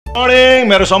Morning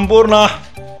मेरो सम्पूर्ण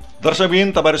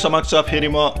दर्शकबिन तपाईहरु समक्ष फेरि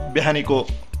म बिहानीको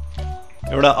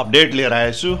एउटा अपडेट लिएर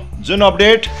आएको छु। जुन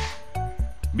अपडेट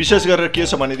विशेष गरेर के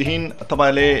छ भनेदेखि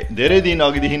तपाईले धेरै दिन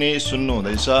अघिदेखि नै सुन्नु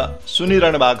हुँदैछ,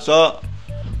 सुनिरहनु भएको छ,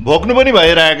 भोग्नु पनि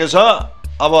भइरहेको छ,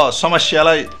 अब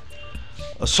समस्यालाई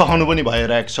सहनु पनि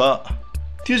भइरहेको छ।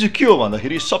 त्यो चाहिँ के हो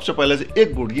भन्दाखेरि सबसे पहिला चाहिँ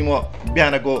एक घुटकी म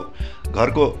बिहानको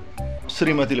घरको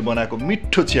श्रीमतीले बनाएको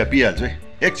मिठो चिया पिइहाल्छु है।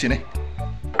 एकछिन है।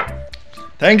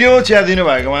 थ्याङ्क यू चिया दिनु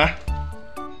भएकोमा।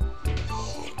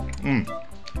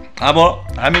 अब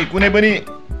हामी कुनै पनि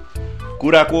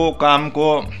कुराको, कामको,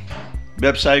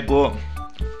 व्यवसायको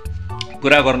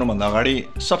कुरा गर्नुभन्दा अगाडि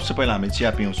सबसे पहिला हामी चिया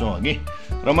पिउँछौँ हगि।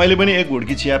 र मैले पनि एक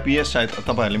घुटकी चिया पिएँ, सायद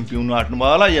तपाईहरुले पनि पिउनु आँट्नुभयो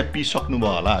होला या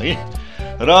पिइसक्नुभयो होला है।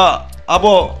 र अब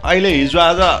अहिले हिजो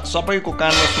आज सबैको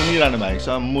कानमा सुनिरहनु भएको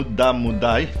छ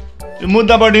मुद्दा है। यो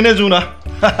मुद्दापट्टि नै जाउँ न।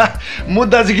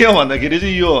 मुद्दा चाहिँ के हो भन्दाखेरि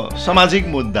चाहिँ यो सामाजिक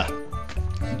मुद्दा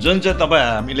जुन चाहिँ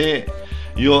हामीले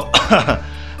यो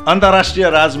अन्तर्राष्ट्रिय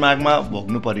राजमार्गमा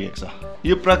भोग्नु परिएको छ।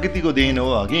 यो प्रकृतिको देन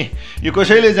हो हगि। यो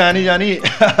कसैले जानी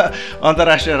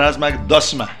अन्तर्राष्ट्रिय राजमार्ग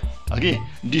 10 मा हगि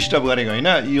डिस्टर्ब गरेको होइन।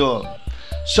 यो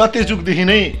सत्यजुगदेखि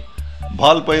नै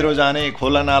भल पहिरो जाने,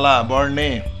 खोला नाला बढ्ने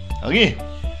हगि,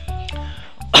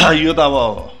 यो त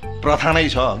अब प्रथा नै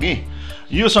छ हगि।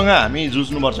 योसँग हामी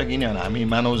जुझ्नुपर्छ किनभने हामी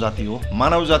मानव जाति हो।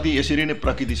 मानव जाति यसरी नै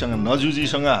प्रकृतिसँग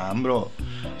नजुझीसँग हाम्रो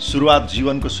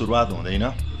जीवनको सुरुवात हुँदैन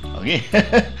हगि।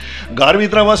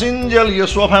 घरभित्र बसिन्जेल यो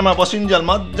सोफामा बसिन्जेल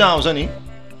मजा आउँछ नि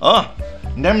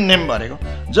नेम भरेको।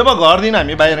 जब घरदेखि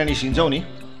हामी बाहिर निस्किन्छौँ नि,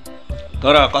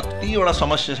 तर कतिवटा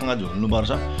समस्यासँग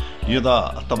झुल्नुपर्छ यो त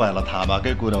तपाईहरुलाई थाहा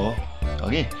भएकै कुरा हो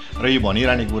हगि। र यो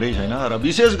भनिरहने कुरै छैन। र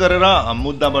विशेष गरेर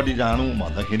मुद्दापट्टि जानु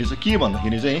भन्दाखेरि चाहिँ के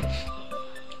भन्दाखेरि चाहिँ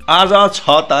आज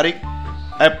 6 तारिक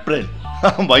अप्रिल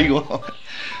भइगयो।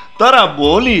 तर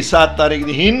भोलि 7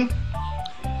 तारिकदेखि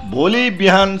भोलि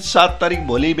बिहान 7 तारिक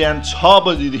भोलि बिहान 6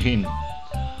 बजीदेखि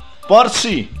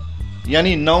पर्सि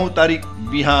यानि 9 तारिक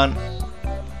बिहान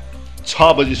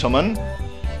 6 बजीसम्म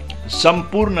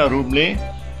सम्पूर्ण रूपले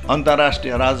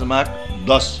अन्तर्राष्ट्रिय राजमार्ग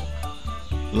 10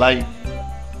 लाई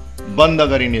बन्द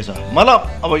गरिनेछ। मतलब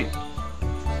अब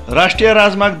राष्ट्रिय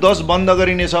राजमार्ग 10 बन्द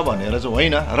गरिनेछ भनेर चाहिँ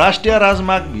होइन, राष्ट्रिय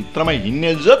राजमार्ग भित्रमा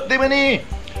हिँड्ने जति पनि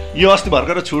यो अस्ति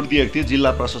भर्खर छुट दिएको थियो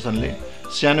जिल्ला प्रशासनले,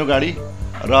 सानो गाडी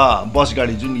र बस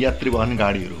गाडी जुन यात्री वहन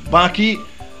गाडीहरू, बाँकी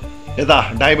यता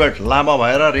डाइभर्ट लामा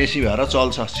भएर रेसी भएर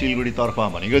चल्छ सिलगढी तर्फ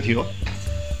भनेको थियो।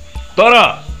 तर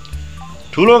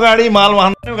ठुलो गाडी,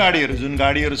 मालवाहन गाडीहरू जुन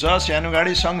गाडीहरू छ, सानो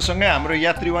गाडी सँगसँगै हाम्रो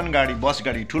यात्रीवाहन गाडी, बस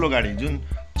गाडी, ठुलो गाडी जुन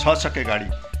 6 चक्के गाडी,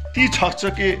 ती 6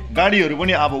 चक्के गाडीहरू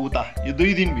पनि अब उता यो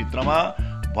 2 दिनभित्रमा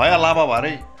भया लाभा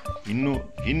भएरै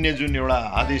हिँड्ने जुन एउटा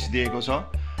आदेश दिएको छ।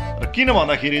 र किन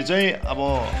भन्दाखेरि चाहिँ अब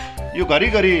यो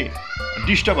घरिघरि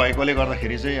डिस्टर्ब भएकोले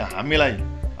गर्दाखेरि चाहिँ हामीलाई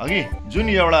अघि जुन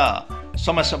एउटा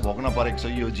समस्या भोग्न परेको छ,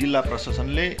 यो जिल्ला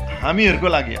प्रशासनले हामीहरूको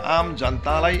लागि आम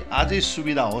जनतालाई अझै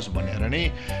सुविधा होस् भनेर नै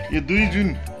यो 2 जुन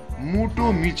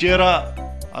मुटु मिचेर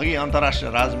अघि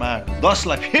अन्तर्राष्ट्रिय राजमार्ग 10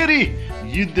 लाई फेरि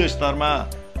युद्ध स्तरमा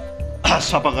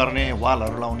सफा गर्ने,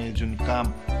 वालहरू लाउने जुन काम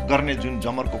गर्ने जुन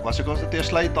जमर्को बसेको छ,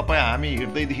 त्यसलाई हामी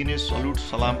हृदयदेखि नै सल्युट,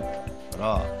 सलाम र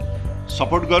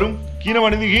सपोर्ट गरौँ।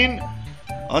 किनभनेदेखि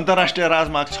अन्तर्राष्ट्रिय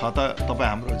राजमार्ग छ त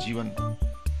हाम्रो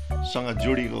जीवनसँग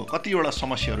जोडिएको कतिवटा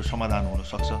समस्याहरू समाधान हुन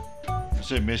सक्छ।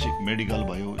 जस्तै बेसिक मेडिकल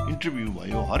भयो, इन्टरभ्यू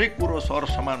भयो, हरेक कुरो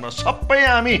सरसामानमा सबै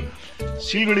हामी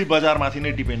सिलगढी बजारमाथि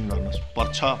नै डिपेन्ड गर्न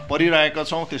परिरहेका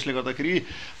छौँ। त्यसले गर्दाखेरि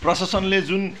प्रशासनले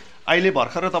जुन अहिले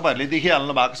भर्खर तपाईहरुले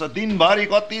देखिहाल्नु भएको छ, दिनभरि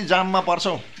कति जाममा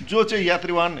पर्छौँ, जो चाहिँ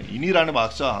यात्रीवाहन हिँडिरहनु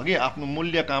भएको छ हगि आफ्नो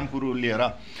मूल्य काम कुरो लिएर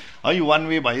है, वान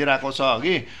वे भइरहेको छ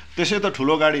हगि। त्यसै त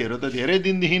ठुलो गाडीहरू त धेरै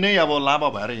दिनदेखि नै अब लाभा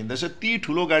भएर हिँड्दैछ। ती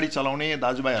ठुलो गाडी चलाउने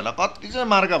दाजुभाइहरूलाई कति चाहिँ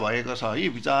मार्ग भएको छ है,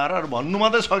 बिचाराहरू भन्नु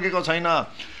मात्रै सकेको छैन।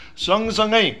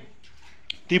 सँगसँगै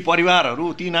ती परिवारहरू,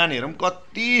 ती नानीहरू पनि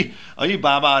कति है,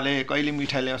 बाबाले कहिले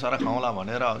मिठाई ल्याउँछ र खाउँला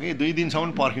भनेर हगि 2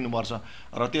 दिनसम्म पर्खिनुपर्छ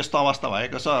र त्यस्तो अवस्था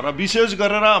भएको छ। र विशेष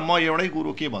गरेर म एउटै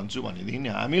कुरो के भन्छु भनेदेखि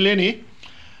हामीले नि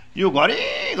यो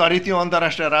घरिघरि त्यो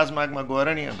अन्तर्राष्ट्रिय राजमार्गमा गएर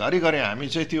नि घरिघरि हामी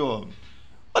चाहिँ त्यो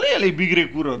अलिअलि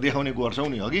बिग्रेको कुरो देखाउने गर्छौँ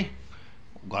नि हगि।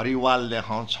 घरि वाल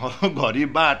देखाउँछौँ, घरि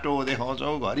बाटो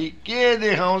देखाउँछौँ, घरि के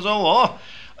देखाउँछौँ हो।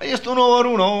 यस्तो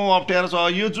नगरौँ न हौ, अप्ठ्यारो छ।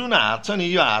 यो जुन हात छ नि,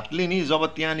 यो हातले नि जब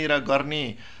त्यहाँनिर गर्ने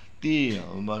ती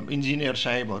इन्जिनियर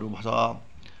साहेबहरू छ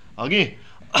हगि,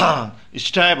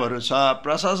 स्टाफहरू छ,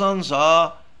 प्रशासन छ,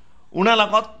 उनीहरूलाई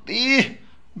कति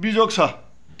बिजोग छ।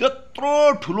 त्यत्रो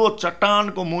ठुलो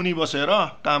चट्टानको मुनि बसेर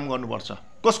काम गर्नुपर्छ।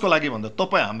 कसको लागि भन्दा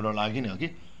तपाईँ हाम्रो लागि नि हगि।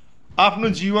 आफ्नो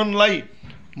जीवनलाई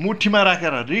मुठीमा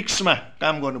राखेर रिक्समा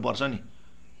काम गर्नुपर्छ नि।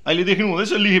 अहिले देख्नु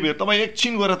हुँदैछ लिखेभिर, तपाईँ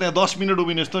एकछिन गएर त्यहाँ 10 मिनट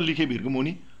उभिनुहोस् त लिखेभिरको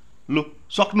मुनि, लो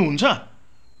सक्नुहुन्छ?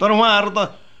 तर उहाँहरू त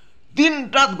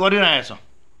दिनरात गरिरहेछ।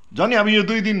 झन् अब यो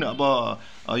 2 दिन अब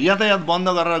यातायात बन्द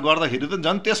गरेर गर्दाखेरि त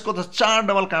झन् त्यसको त 4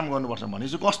 डबल काम गर्नुपर्छ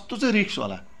भनेपछि कस्तो चाहिँ रिस्क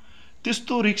होला।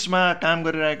 त्यस्तो रिस्कमा काम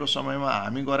गरिरहेको समयमा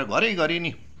हामी गएर घरिघरि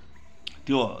नि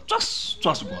त्यो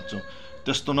चस भन्छौँ।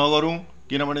 त्यस्तो नगरौँ।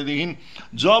 किनभनेदेखि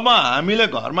जब हामीले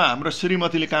घरमा हाम्रो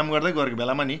श्रीमतीले काम गर्दै गरेको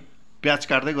बेलामा नि प्याज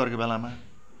काट्दै गरेको बेलामा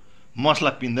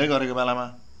मसला पिन्दै गरेको बेलामा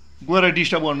गएर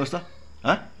डिस्टर्ब गर्नुहोस् त।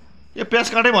 यो प्याज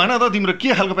काटे भएन त तिम्रो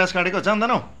के खालको प्याज काटेको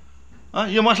जान्दैनौ?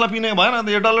 यो मसला पिने भएन त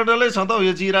यो डल्लै छ त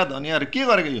यो जिरा धनियाँहरू के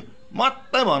गरेको यो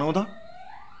मात्रै भनौँ त।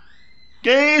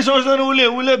 केही सोच्दैन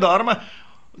उसले धर्म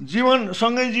जीवन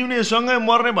सँगै जिउने सँगै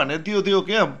मर्ने भन्ने त्यो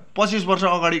के 25 वर्ष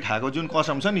अगाडि खाएको जुन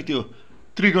कसम छ नि त्यो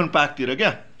त्रिकोण पार्कतिर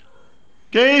क्या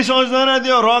केही सोच्दैन।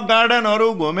 त्यो रक गार्डनहरू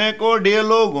घुमेको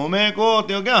डेलो घुमेको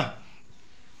त्यो क्या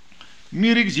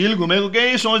मिरिक झिल घुमेको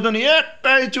केही सोच्दैन।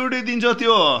 एकैचोटि दिन्छ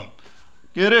त्यो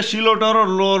के अरे सिलौटो र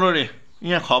लोहोरो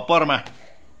यहाँ खप्परमा।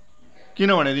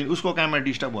 किनभनेदेखि उसको काममा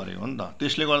डिस्टर्ब गरेको हो नि त।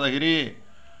 त्यसले गर्दाखेरि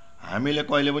हामीले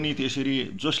कहिले पनि त्यसरी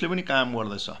जसले पनि काम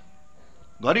गर्दैछ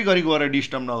घरिघरि गएर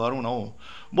डिस्टर्ब नगरौँ न हौ।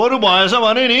 बरु भएछ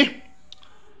भने नि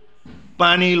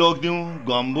पानी लगिदिउँ,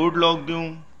 गमबुट लगिदिउँ,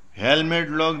 हेलमेट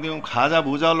लगिदिउँ, खाजा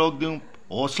भुजा लगिदिउँ,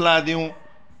 हौसला दिउँ,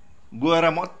 गएर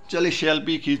मजाले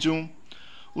सेल्फी खिचौँ,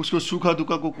 उसको सुख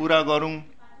दुःखको कुरा गरौँ।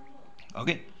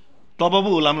 ओके तब पो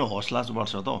उसलाई पनि हौसला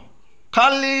बढ्छ त।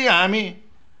 खालि हामी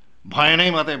भएनै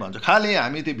मात्रै भन्छ, खालि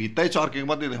हामी त्यो भित्तै चर्केको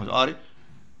मात्रै देखाउँछ। अरे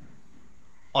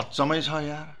अचम्मै छ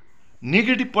यार।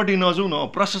 नेगेटिभपट्टि नजाउँ न।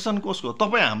 प्रशासन कसको?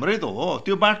 तपाईँ हाम्रै त हो।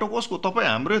 त्यो बाटो कसको? तपाईँ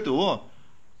हाम्रै त हो।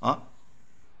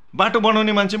 बाटो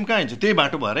बनाउने मान्छे पनि कहाँ हिँड्छ? त्यही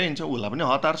बाटो भएरै हिँड्छ। उसलाई पनि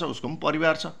हतार छ, उसको पनि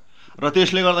परिवार छ। र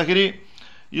त्यसले गर्दाखेरि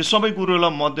यो सबै कुरोलाई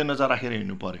मध्यनजर राखेर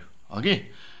हिँड्नु पर्यो अघि।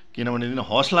 किनभने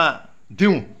हौसला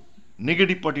दिउँ,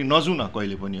 नेगेटिभपट्टि नजाउँ न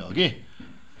कहिले पनि अघि।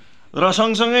 र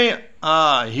सँगसँगै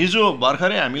हिजो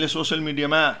भर्खरै हामीले सोसियल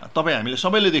मिडियामा हामीले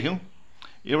सबैले देख्यौँ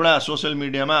एउटा सोसियल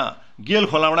मिडियामा गेल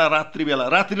खोलाबाट रात्रि बेला,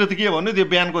 रात्रि त के भन्नु त्यो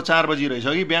बिहानको 4 बजी रहेछ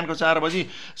कि बिहानको 4 बजी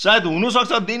सायद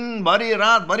हुनसक्छ। दिनभरि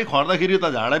रातभरि खट्दाखेरि त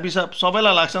झाडा पिसाब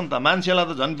सबैलाई लाग्छ नि त। मान्छेलाई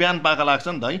त झन् बिहान पाका लाग्छ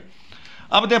नि त है।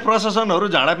 अब त्यहाँ प्रशासनहरू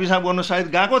झाडा पिसाब गर्नु सायद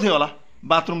गएको थियो होला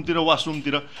बाथरुमतिर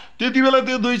वासरुमतिर। त्यति बेला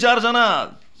त्यो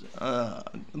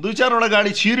 2-4वटा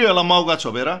गाडी छिर्यो होला मौका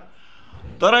छोपेर।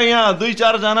 तर यहाँ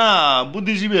 2-4जना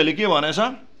बुद्धिजीवीहरूले के भनेछ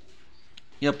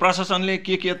यो प्रशासनले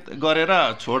के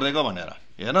गरेर छोडिदिएको भनेर।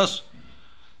 हेर्नुहोस्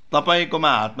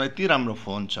तपाईँकोमा हातमा यति राम्रो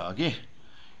फोन छ कि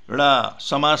एउटा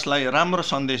समाजलाई राम्रो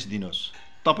सन्देश दिनुहोस्।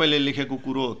 तपाईँले लेखेको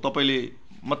कुरो तपाईँले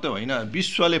मात्रै होइन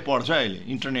विश्वले पढ्छ। अहिले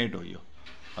इन्टरनेट हो यो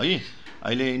है।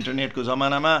 अहिले इन्टरनेटको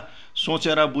जमानामा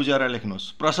सोचेर बुझेर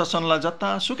लेख्नुहोस्। प्रशासनलाई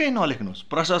जतासुकै नलेख्नुहोस्।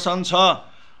 प्रशासन छ,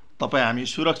 तपाईँ हामी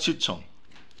सुरक्षित छौँ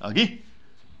अघि।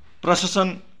 प्रशासन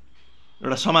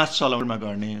एउटा समाज चलाउनमा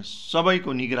गर्ने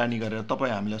सबैको निगरानी गरेर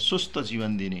तपाईँ हामीलाई स्वस्थ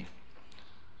जीवन दिने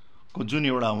को जुन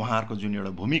एउटा उहाँहरूको जुन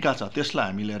एउटा भूमिका छ त्यसलाई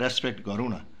हामीले रेस्पेक्ट गरौँ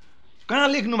न। कहाँ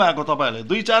लेख्नु भएको तपाईँहरूले?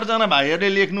 2-4जना भाइहरूले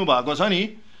लेख्नु भएको छ नि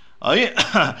है।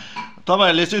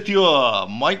 तपाईँहरूले चाहिँ त्यो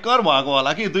मैकर भएको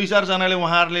होला कि 2-4जनाले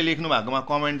उहाँहरूले लेख्नु भएकोमा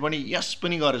कमेन्ट पनि यस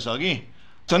पनि गरेछ कि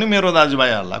छ नि। मेरो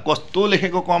दाजुभाइहरूलाई कस्तो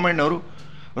लेखेको कमेन्टहरू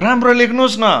राम्रो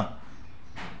लेख्नुहोस् न।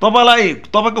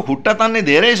 तपाईँको खुट्टा तान्ने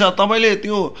धेरै छ।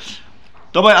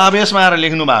 तपाईँ आवेशमा आएर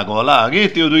लेख्नु भएको होला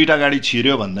कि त्यो 2टा गाडी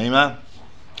छिर्यो भन्दैमा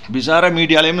बिचारा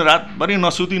मिडियाले पनि रातभरि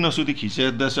नसुती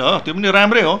खिचेदैछ हो। त्यो पनि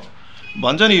राम्रै हो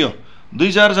भन्छ नि। यो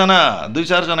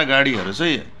 2-4जना गाडीहरू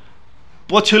चाहिँ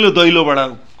पछिल्लो दैलोबाट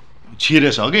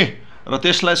छिरेछ कि र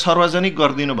त्यसलाई सार्वजनिक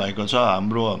गरिदिनु भएको छ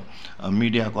हाम्रो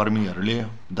मिडिया कर्मीहरूले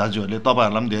दाजुहरूले।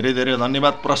 तपाईँहरूलाई पनि धेरै धेरै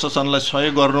धन्यवाद। प्रशासनलाई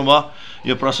सहयोग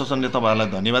गर्नुभयो। यो प्रशासनले तपाईँहरूलाई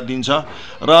धन्यवाद दिन्छ।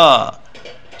 र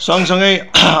सँगसँगै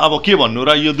अब के भन्नु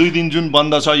र यो 2 दिन जुन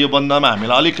बन्द छ यो बन्दमा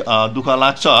हामीलाई अलिक दुःख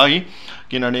लाग्छ है।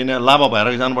 किनभने लामो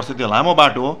भएर जानुपर्छ। त्यो लामो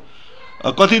बाटो हो।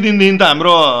 कति दिनदेखि त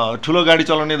हाम्रो ठुलो गाडी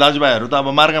चलाउने दाजुभाइहरू त अब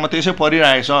मार्गमा त्यसै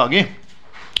परिरहेको छ अघि।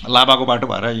 लाभाको बाटो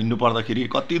भएर हिँड्नु पर्दाखेरि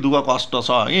कति दुःख कष्ट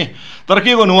छ है। तर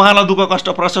के गर्नु उहाँलाई दुःख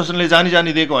कष्ट प्रशासनले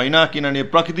जानी दिएको होइन। किनभने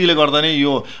प्रकृतिले गर्दा नै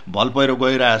यो भल पहिरो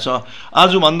गइरहेछ।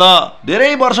 आजभन्दा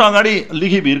धेरै वर्ष अगाडि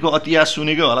लिखी भिरको इतिहास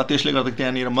सुनेकै होला। त्यसले गर्दा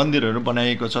त्यहाँनिर मन्दिरहरू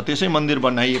बनाइएको छ। त्यसै मन्दिर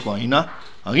बनाइएको होइन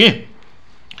अघि।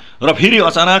 र फेरि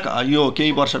अचानक यो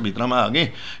केही वर्षभित्रमा अघि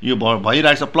यो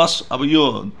भइरहेछ। प्लस अब यो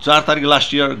 4 तारिक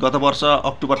लास्ट इयर गत वर्ष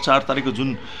अक्टोबर 4 तारिकको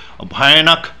जुन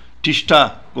भयानक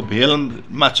टिस्टाको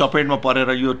भेलमा चपेटमा परेर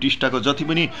यो टिस्टाको जति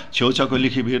पनि छेउछाउको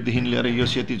लिखी भिरदेखि लिएर यो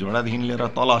सेती झोडादेखि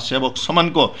लिएर तल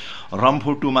सेवकसम्मको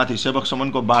रम्फुटुमाथि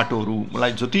सेवकसम्मको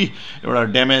बाटोहरूलाई जति एउटा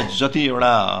ड्यामेज जति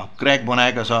एउटा क्र्याक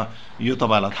बनाएको छ यो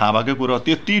तपाईँहरूलाई थाहा भएकै कुरो।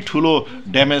 त्यति ठुलो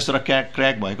ड्यामेज र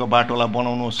क्र्याक भएको बाटोलाई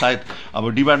बनाउनु सायद अब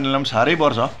डिपार्टमेन्टलाई पनि साह्रै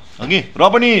पर्छ अघि। र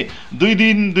पनि 2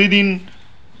 दिन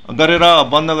गरेर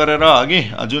बन्द गरेर अघि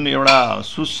जुन एउटा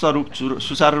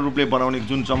सुचारू रूपले बनाउने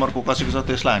जुन जमर्को कसेको छ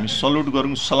त्यसलाई हामी सल्युट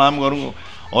गरौँ, सलाम गरौँ,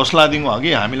 हौसला दिउँ।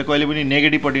 अघि हामीले कहिले पनि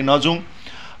नेगेटिभपट्टि नजाउँ।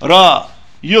 र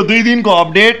यो 2 दिनको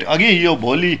अपडेट अघि यो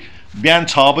भोलि बिहान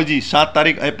 6 बजी 7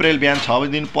 तारिक अप्रिल बिहान 6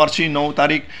 बजीदेखि पर्सि 9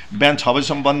 तारिक बिहान 6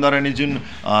 बजीसम्म बन्द रहने जुन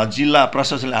जिल्ला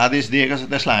प्रशासनले आदेश दिएको छ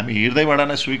त्यसलाई हामी हृदयबाट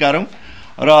नै स्वीकारौँ।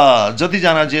 र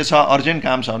जतिजना जे छ अर्जेन्ट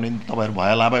काम छ भने तपाईँहरू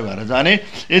भयलाभय भएर जाने,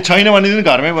 छैन भनेदेखि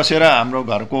घरमै बसेर हाम्रो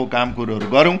घरको काम कुरोहरू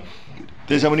गरौँ।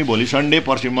 त्यसै पनि भोलि सन्डे,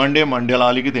 पर्सि मन्डेलाई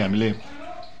अलिकति हामीले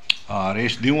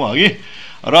रेस्ट दिउँ अघि।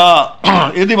 र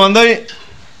यति भन्दै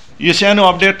यो सानो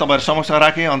अपडेट तपाईँहरू समक्ष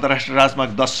राखेँ। अन्तर्राष्ट्रिय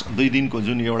राजमार्ग 2 दिनको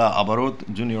जुन एउटा अवरोध,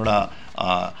 जुन एउटा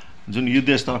जुन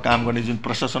युद्धस्तरमा काम गर्ने जुन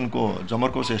प्रशासनको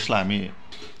जमर्को छ यसलाई हामी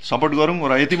सपोर्ट गरौँ।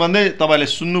 र यति भन्दै तपाईँले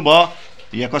सुन्नुभयो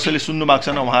या कसैले सुन्नु भएको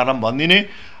छैन उहाँहरूलाई पनि भनिदिने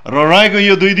र रहेको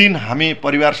यो 2 दिन हामी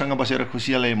परिवारसँग बसेर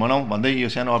खुसियाली मनाउँ भन्दै यो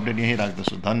सानो अपडेट यहीँ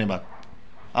राख्दछु। धन्यवाद।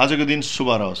 आजको दिन शुभ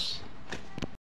रहोस्।